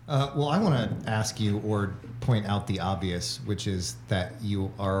 Well, I want to ask you or point out the obvious, which is that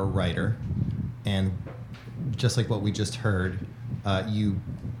you are a writer, and just like what we just heard, you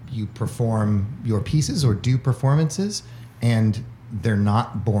perform your pieces or do performances, and they're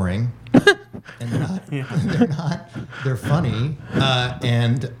not boring. And they're funny,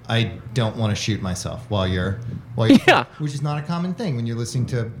 and I don't want to shoot myself while you're which is not a common thing when you're listening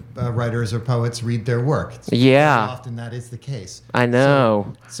to writers or poets read their work. Very often that is the case. I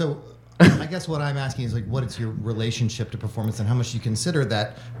know. So I guess what I'm asking is, like, what is your relationship to performance, and how much you consider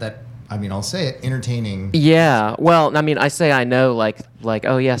that I mean, I'll say it, entertaining. Yeah. Well, I mean, I say I know, like,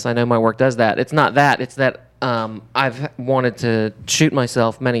 oh yes, I know my work does that. It's not that. It's that I've wanted to shoot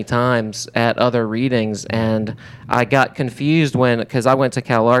myself many times at other readings, and I got confused because I went to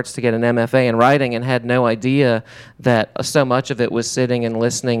Cal Arts to get an MFA in writing and had no idea that so much of it was sitting and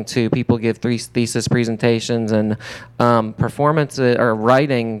listening to people give thesis presentations and performances or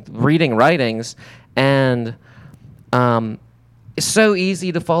reading writings, and it's so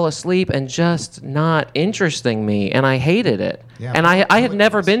easy to fall asleep and just not interesting me, and I hated it. Yeah, and I had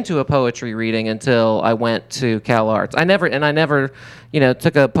never been to a poetry reading until I went to Cal Arts. I never,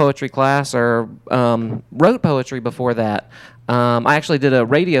 took a poetry class or wrote poetry before that. I actually did a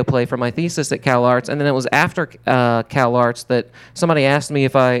radio play for my thesis at Cal Arts, and then it was after Cal Arts that somebody asked me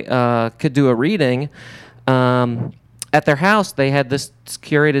if I could do a reading. At their house, they had this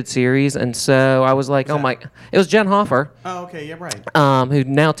curated series, and so I was like, it was Jen Hoffer. Oh, okay, yeah, right. Who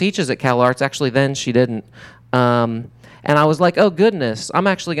now teaches at Cal Arts. Actually, then she didn't. And I was like, oh, goodness, I'm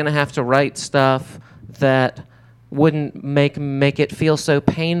actually going to have to write stuff that wouldn't make it feel so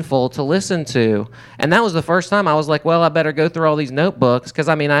painful to listen to. And that was the first time I was like, well, I better go through all these notebooks, because,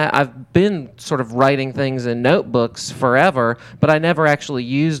 I mean, I've been sort of writing things in notebooks forever, but I never actually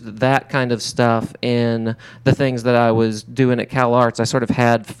used that kind of stuff in the things that I was doing at Cal Arts. I sort of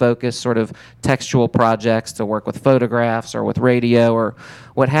had focused sort of textual projects to work with photographs or with radio or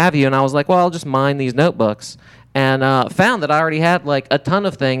what have you, and I was like, well, I'll just mine these notebooks. And found that I already had like a ton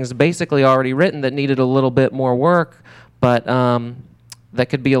of things basically already written that needed a little bit more work, but that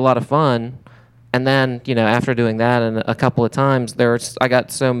could be a lot of fun. And then, after doing that and a couple of times, I got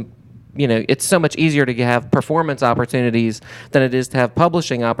some, it's so much easier to have performance opportunities than it is to have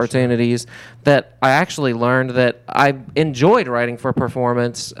publishing opportunities, that I actually learned that I enjoyed writing for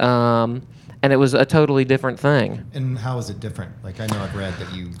performance. And it was a totally different thing. And how is it different? Like, I know I've read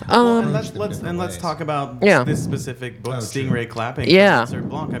that you. Let's talk about this specific book, Stingray Clapping. Yeah. Sir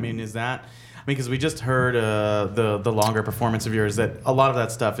Blanc. I mean, is that? Because we just heard the longer performance of yours, that a lot of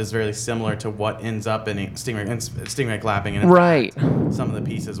that stuff is very similar to what ends up in Stingray Clapping, and right. Some of the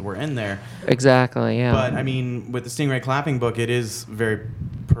pieces were in there. Exactly. Yeah. But I mean, with the Stingray Clapping book, it is very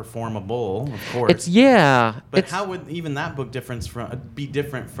performable, of course. But how would even that book be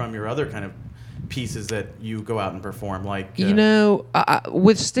different from your other kind of pieces that you go out and perform? Like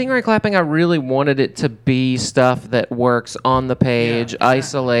with Stingray Clapping, I really wanted it to be stuff that works on the page,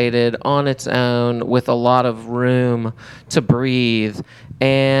 isolated on its own, with a lot of room to breathe.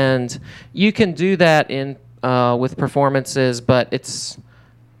 And you can do that in with performances, but it's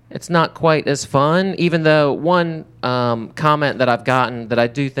not quite as fun, even though one comment that I've gotten that I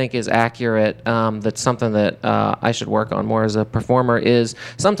do think is accurate, that's something that I should work on more as a performer, is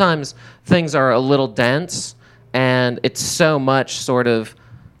sometimes things are a little dense, and it's so much sort of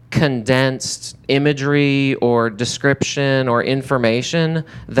condensed imagery or description or information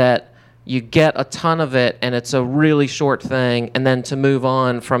that you get a ton of it, and it's a really short thing, and then to move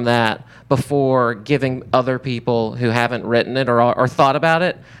on from that before giving other people who haven't written it or thought about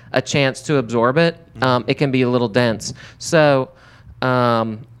it a chance to absorb it, it can be a little dense. So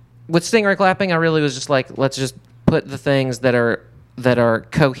with Stingray Clapping, I really was just like, let's just put the things that are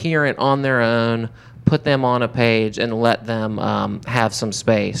coherent on their own, put them on a page, and let them have some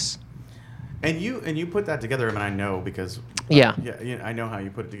space. And you put that together. I mean, I know because I know how you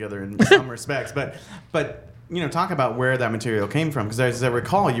put it together in some respects. But talk about where that material came from, because as I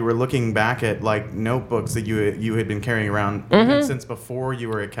recall, you were looking back at like notebooks that you had been carrying around since before you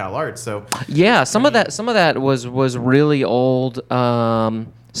were at Cal Arts. So yeah, some of that was really old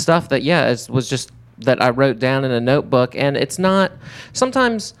stuff that it was just that I wrote down in a notebook, and it's not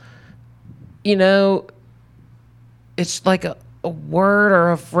sometimes, it's like a word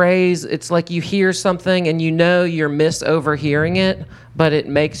or a phrase. It's like you hear something and you're misoverhearing it, but it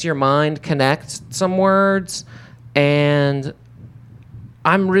makes your mind connect some words. And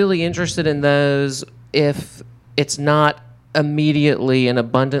I'm really interested in those if it's not immediately and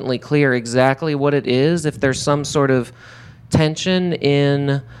abundantly clear exactly what it is, if there's some sort of tension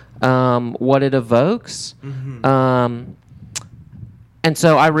in what it evokes. And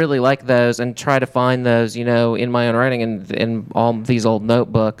so I really like those and try to find those, in my own writing and in all these old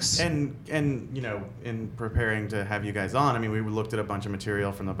notebooks. And in preparing to have you guys on, I mean, we looked at a bunch of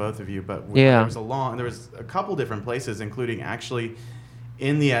material from the both of you, but there was a couple different places, including actually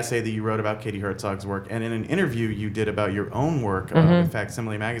in the essay that you wrote about Katie Herzog's work, and in an interview you did about your own work with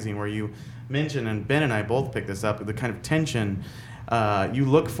Facsimile Magazine, where you mentioned, and Ben and I both picked this up, the kind of tension. You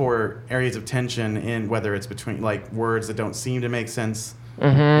look for areas of tension in whether it's between like words that don't seem to make sense,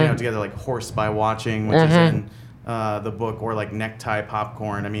 together, like horse by watching, which is in the book, or like necktie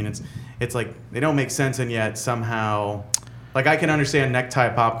popcorn. I mean, it's like they don't make sense, and yet somehow, like I can understand necktie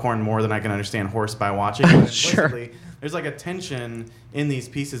popcorn more than I can understand horse by watching. Sure. There's like a tension in these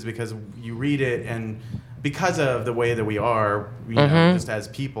pieces because you read it, and because of the way that we are, just as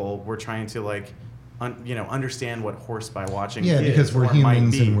people, we're trying to like. Understand what horse by watching is. Yeah, because we're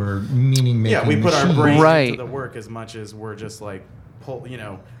humans and we're meaning-making Yeah, we put machines. our brains Right. into the work as much as we're just like,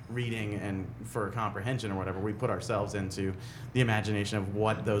 reading and for comprehension or whatever. We put ourselves into the imagination of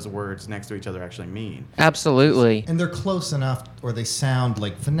what those words next to each other actually mean. Absolutely. And they're close enough, or they sound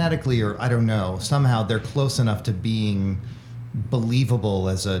like phonetically, or I don't know, somehow they're close enough to being believable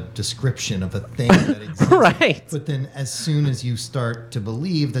as a description of a thing that exists. Right. But then as soon as you start to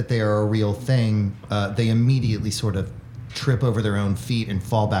believe that they are a real thing, they immediately sort of trip over their own feet and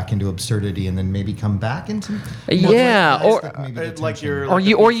fall back into absurdity, and then maybe come back into you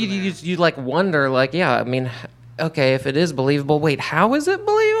like wonder, like, I mean, okay, if it is believable, wait, how is it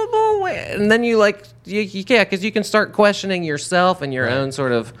believable? And then you like because you can start questioning yourself and your own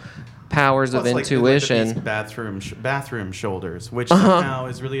sort of powers of intuition. Like bathroom shoulders, which somehow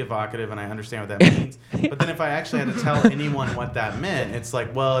is really evocative, and I understand what that means. But then if I actually had to tell anyone what that meant, it's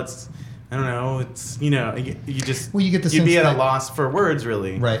like, well, it's, I don't know, it's, you get you'd be at a loss for words,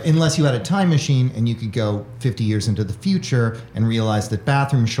 really. Right, unless you had a time machine and you could go 50 years into the future and realize that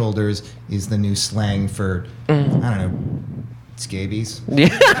bathroom shoulders is the new slang for, I don't know, scabies.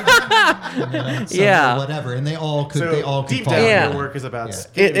 Whatever, and they all could deep fall. down, your work is about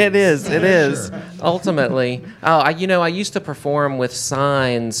scabies. It is Sure. ultimately. I used to perform with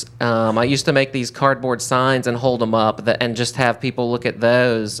signs. I used to make these cardboard signs and hold them up and just have people look at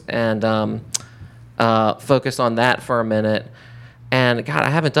those and focus on that for a minute. And God, I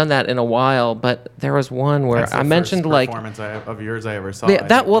haven't done that in a while, but there was one where I mentioned like performance of yours I ever saw. I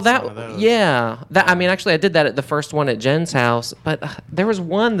mean, actually, I did that at the first one at Jen's house, but there was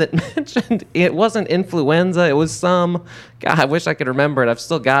one that mentioned it wasn't influenza. It was some, God, I wish I could remember it. I've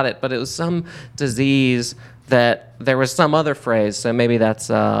still got it, but it was some disease that there was some other phrase. So maybe that's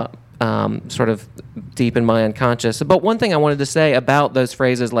sort of deep in my unconscious. But one thing I wanted to say about those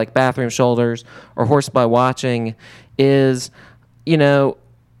phrases like bathroom shoulders or horse by watching is,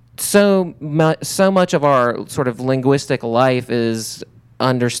 so much of our sort of linguistic life is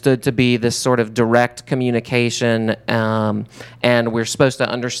understood to be this sort of direct communication, and we're supposed to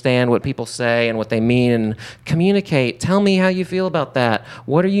understand what people say and what they mean and communicate. Tell me how you feel about that.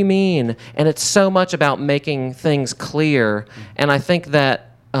 What do you mean? And it's so much about making things clear. And I think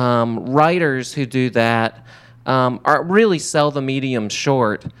that writers who do that are really sell the medium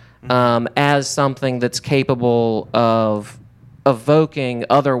short as something that's capable of evoking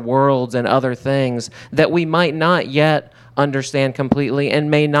other worlds and other things that we might not yet understand completely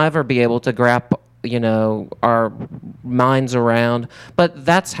and may never be able to grasp, our minds around. But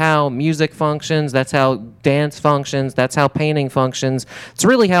that's how music functions, that's how dance functions, that's how painting functions. It's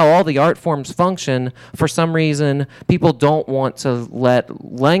really how all the art forms function. For some reason, people don't want to let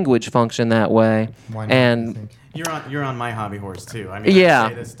language function that way. Why not, and You're on my hobby horse too. I mean, I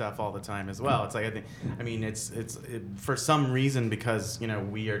say this stuff all the time as well. It's like it's for some reason, because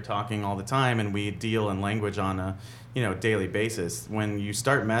we are talking all the time and we deal in language on a daily basis. When you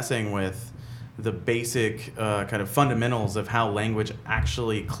start messing with the basic kind of fundamentals of how language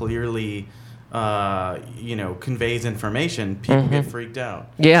actually clearly conveys information, people get freaked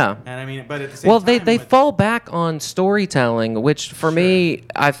out. Yeah. And I mean, but at the same time, they fall back on storytelling, which for me,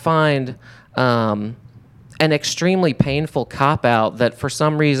 I find an extremely painful cop-out that for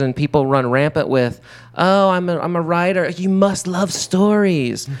some reason people run rampant with. Oh, I'm a writer. You must love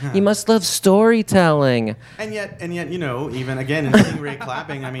stories. You must love storytelling. And yet, even again in Stingray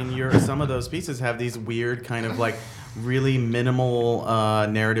clapping, I mean, some of those pieces have these weird kind of like really minimal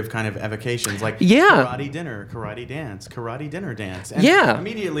narrative kind of evocations, like karate dinner, karate dance, karate dinner dance. And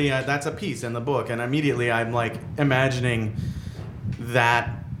immediately that's a piece in the book, and immediately I'm like imagining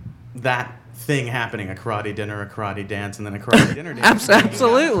that thing happening, a karate dinner, a karate dance, and then a karate dinner dance.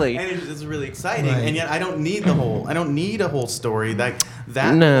 Absolutely. And it's really exciting. Right. And yet I don't need a whole story. That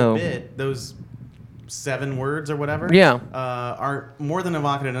no. bit, those 7 words or whatever, are more than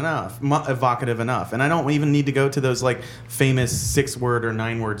evocative enough. And I don't even need to go to those like famous 6-word or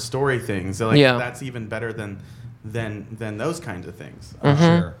 9-word story things. So, that's even better than those kinds of things.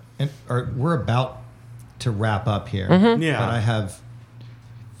 Sure. And we're about to wrap up here. Yeah. But I have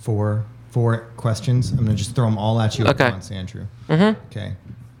 4 questions. I'm going to just throw them all at you at once, Andrew. Okay.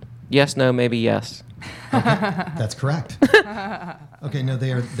 Yes, no, maybe yes. Okay. That's correct. Okay, no,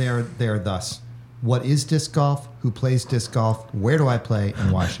 they are thus. What is disc golf? Who plays disc golf? Where do I play?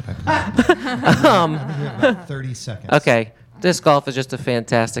 And why should I play? We have about 30 seconds. Okay. Disc golf is just a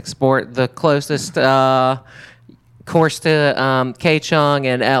fantastic sport. The closest course to KCHUNG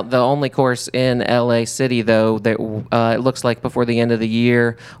and the only course in LA City, though, that it looks like before the end of the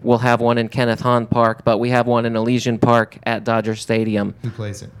year we'll have one in Kenneth Hahn Park, but we have one in Elysian Park at Dodger Stadium. Who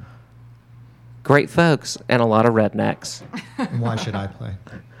plays it? Great folks and a lot of rednecks. And why should I play?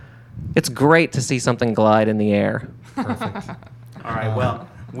 It's great to see something glide in the air. Perfect. All right, well,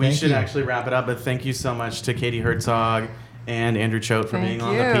 we should actually wrap it up, but thank you so much to Katie Herzog and Andrew Choate for being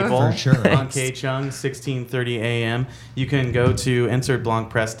on The People. For sure. On KCHUNG, 1630 a.m. You can go to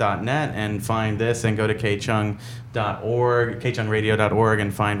insertblancpress.net and find this, and go to kchung.org, kchungradio.org,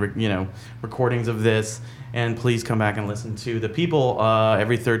 and find recordings of this. And please come back and listen to The People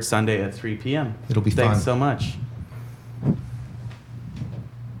every third Sunday at 3 p.m. It'll be fun. Thanks so much.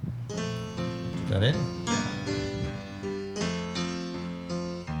 Is that it?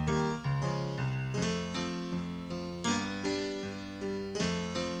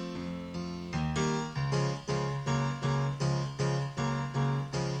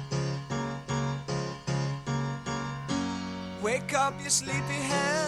 Wake up, you sleepy head.